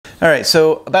All right,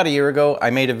 so about a year ago,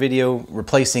 I made a video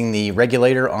replacing the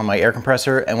regulator on my air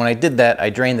compressor, and when I did that,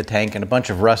 I drained the tank and a bunch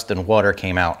of rust and water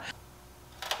came out.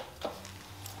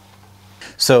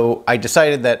 So I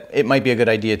decided that it might be a good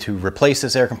idea to replace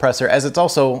this air compressor, as it's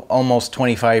also almost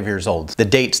 25 years old. The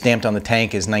date stamped on the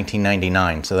tank is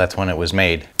 1999, so that's when it was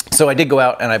made. So I did go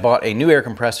out and I bought a new air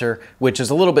compressor, which is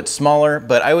a little bit smaller,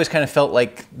 but I always kind of felt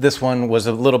like this one was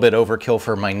a little bit overkill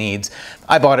for my needs.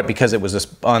 I bought it because it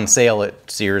was on sale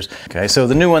at Sears. Okay, so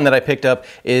the new one that I picked up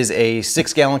is a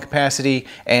 6-gallon capacity,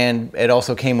 and it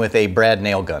also came with a brad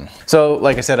nail gun. So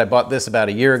like I said, I bought this about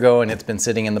a year ago and it's been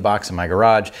sitting in the box in my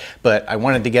garage, but I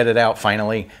wanted to get it out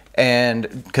finally,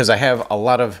 and because I have a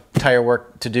lot of tire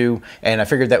work to do, and I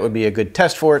figured that would be a good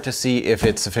test for it to see if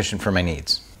it's sufficient for my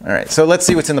needs. All right, so let's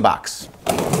see what's in the box.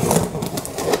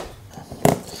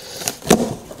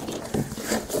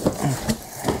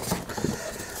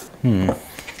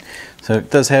 So it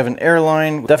does have an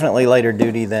airline, definitely lighter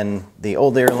duty than the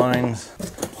old airlines.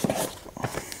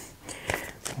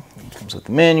 Comes with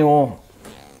the manual,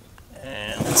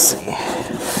 and let's see.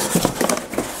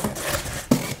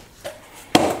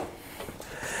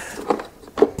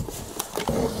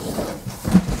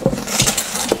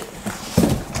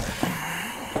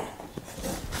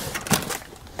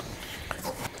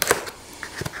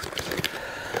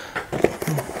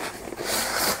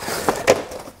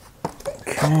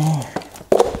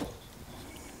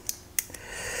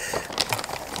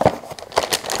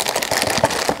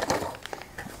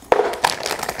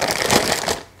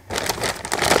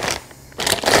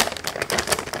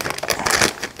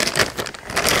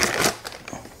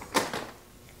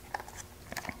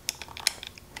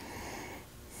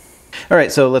 All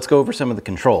right, so let's go over some of the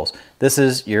controls. This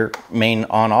is your main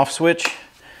on-off switch.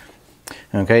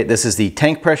 Okay, this is the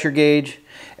tank pressure gauge,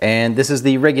 and this is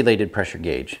the regulated pressure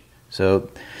gauge. So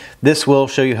this will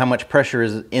show you how much pressure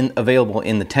is available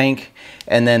in the tank,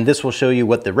 and then this will show you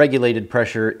what the regulated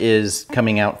pressure is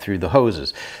coming out through the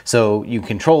hoses. So you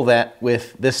control that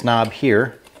with this knob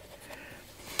here.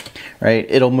 Right,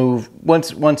 it'll move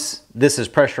once this is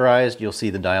pressurized. You'll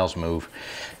see the dials move.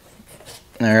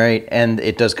 All right, and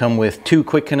it does come with 2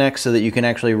 quick connects so that you can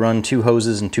actually run 2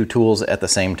 hoses and 2 tools at the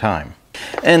same time.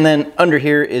 And then under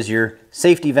here is your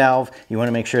safety valve. You want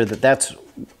to make sure that that's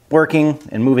working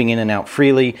and moving in and out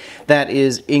freely. That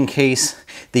is in case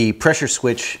the pressure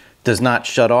switch does not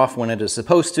shut off when it is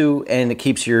supposed to, and it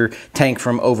keeps your tank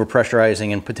from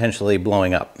overpressurizing and potentially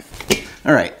blowing up.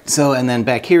 All right, so and then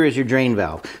back here is your drain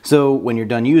valve. So when you're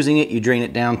done using it, you drain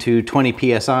it down to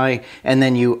 20 psi, and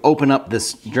then you open up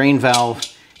this drain valve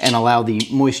and allow the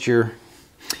moisture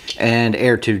and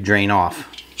air to drain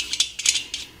off.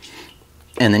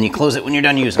 And then you close it when you're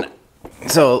done using it.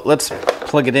 So let's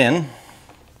plug it in.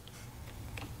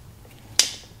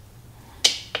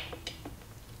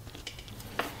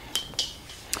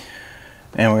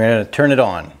 And we're going to turn it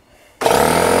on.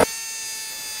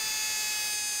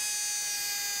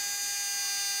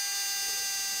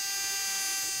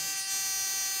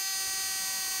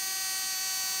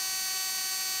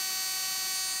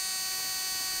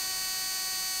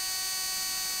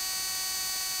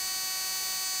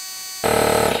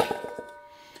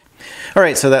 All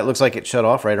right, so that looks like it shut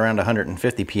off right around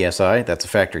 150 psi. That's a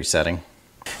factory setting.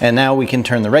 And now we can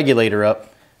turn the regulator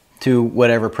up to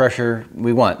whatever pressure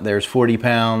we want. There's 40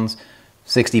 pounds,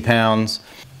 60 pounds.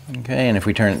 Okay, and if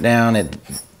we turn it down, it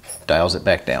dials it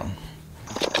back down.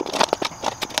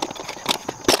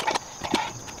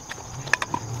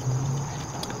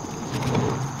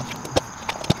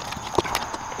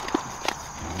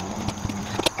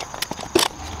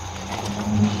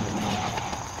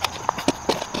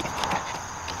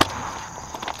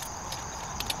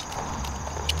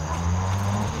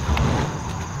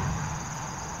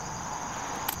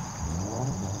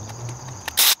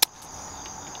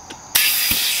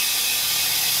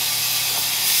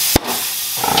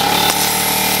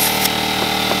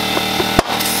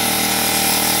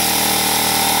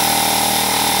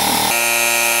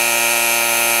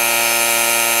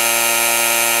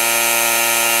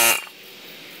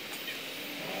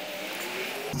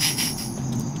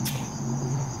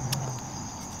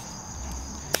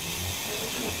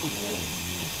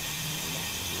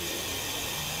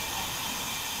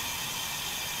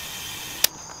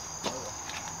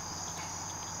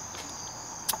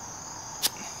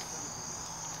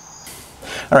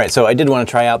 All right, so I did want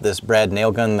to try out this brad nail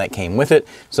gun that came with it.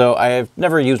 So I have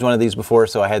never used one of these before,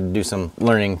 so I had to do some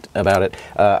learning about it.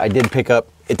 I did pick up,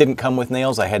 it didn't come with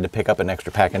nails, I had to pick up an extra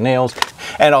pack of nails,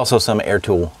 and also some air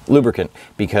tool lubricant,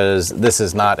 because this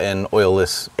is not an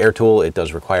oilless air tool, it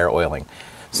does require oiling.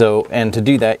 So, and to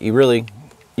do that,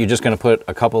 you're just gonna put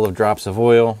a couple of drops of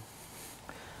oil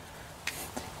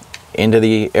into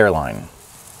the airline.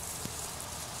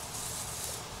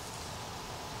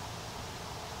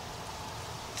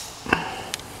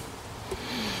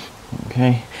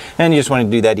 Okay, and you just want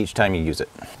to do that each time you use it.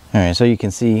 All right, so you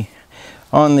can see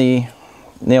on the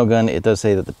nail gun, it does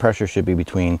say that the pressure should be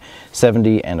between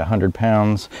 70 and 100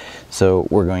 pounds. So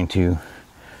we're going to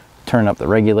turn up the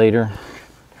regulator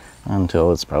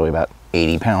until it's probably about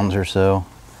 80 pounds or so.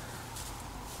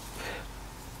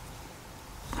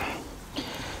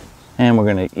 And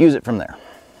we're going to use it from there.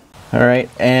 All right,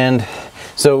 and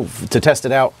so to test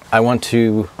it out, I want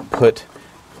to put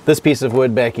this piece of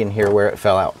wood back in here where it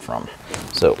fell out from.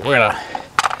 So we're going to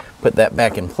put that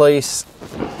back in place.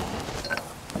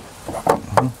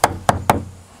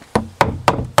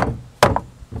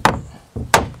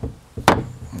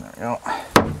 There we go.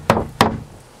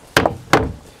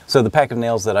 So the pack of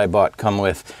nails that I bought come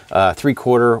with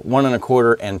 3/4, 1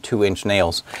 1/4, and 2-inch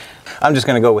nails. I'm just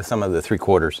going to go with some of the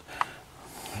 3/4.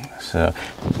 So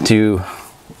to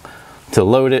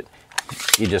load it,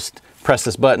 you just press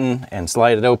this button and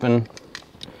slide it open,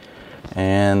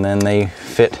 and then they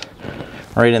fit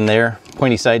right in there,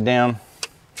 pointy side down.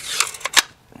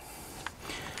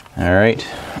 All right,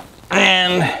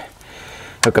 and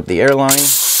hook up the airline.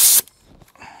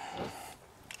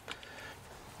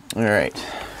 All right.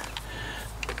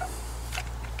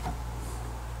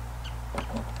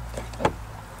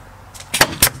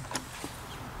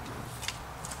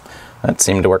 That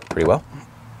seemed to work pretty well.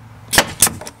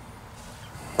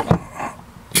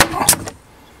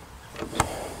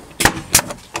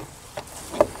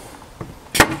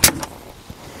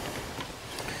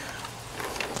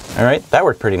 All right, that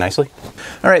worked pretty nicely.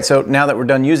 All right, so now that we're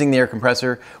done using the air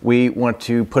compressor, we want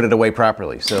to put it away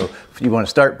properly. So you want to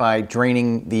start by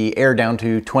draining the air down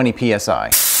to 20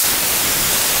 psi.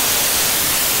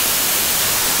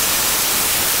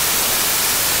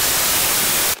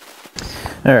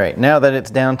 All right, now that it's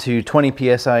down to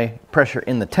 20 psi pressure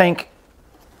in the tank,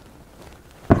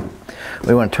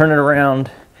 we want to turn it around,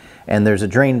 and there's a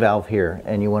drain valve here,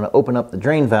 and you want to open up the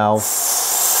drain valve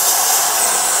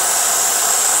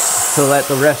to let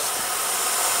the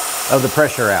rest of the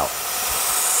pressure out.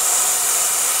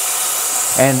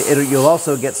 And you'll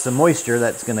also get some moisture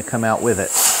that's going to come out with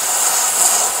it.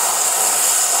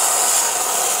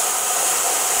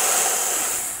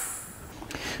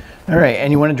 All right,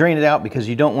 and you want to drain it out because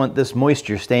you don't want this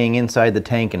moisture staying inside the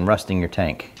tank and rusting your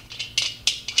tank.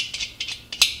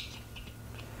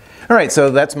 All right, so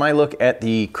that's my look at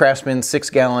the CRAFTSMAN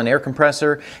 6-gallon air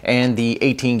compressor and the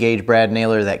 18-gauge brad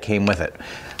nailer that came with it.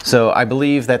 So I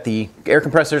believe that the air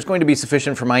compressor is going to be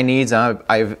sufficient for my needs.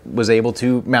 I was able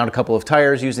to mount a couple of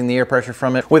tires using the air pressure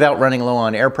from it without running low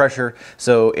on air pressure,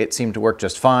 so it seemed to work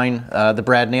just fine. The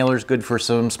brad nailer is good for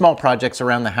some small projects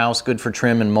around the house, good for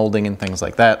trim and molding and things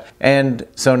like that. And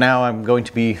so now I'm going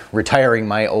to be retiring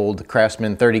my old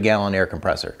CRAFTSMAN 30-gallon air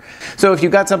compressor. So if you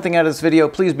got something out of this video,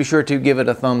 please be sure to give it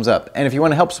a thumbs up. And if you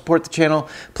want to help support the channel,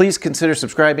 please consider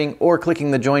subscribing or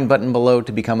clicking the join button below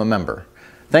to become a member.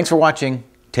 Thanks for watching.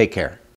 Take care.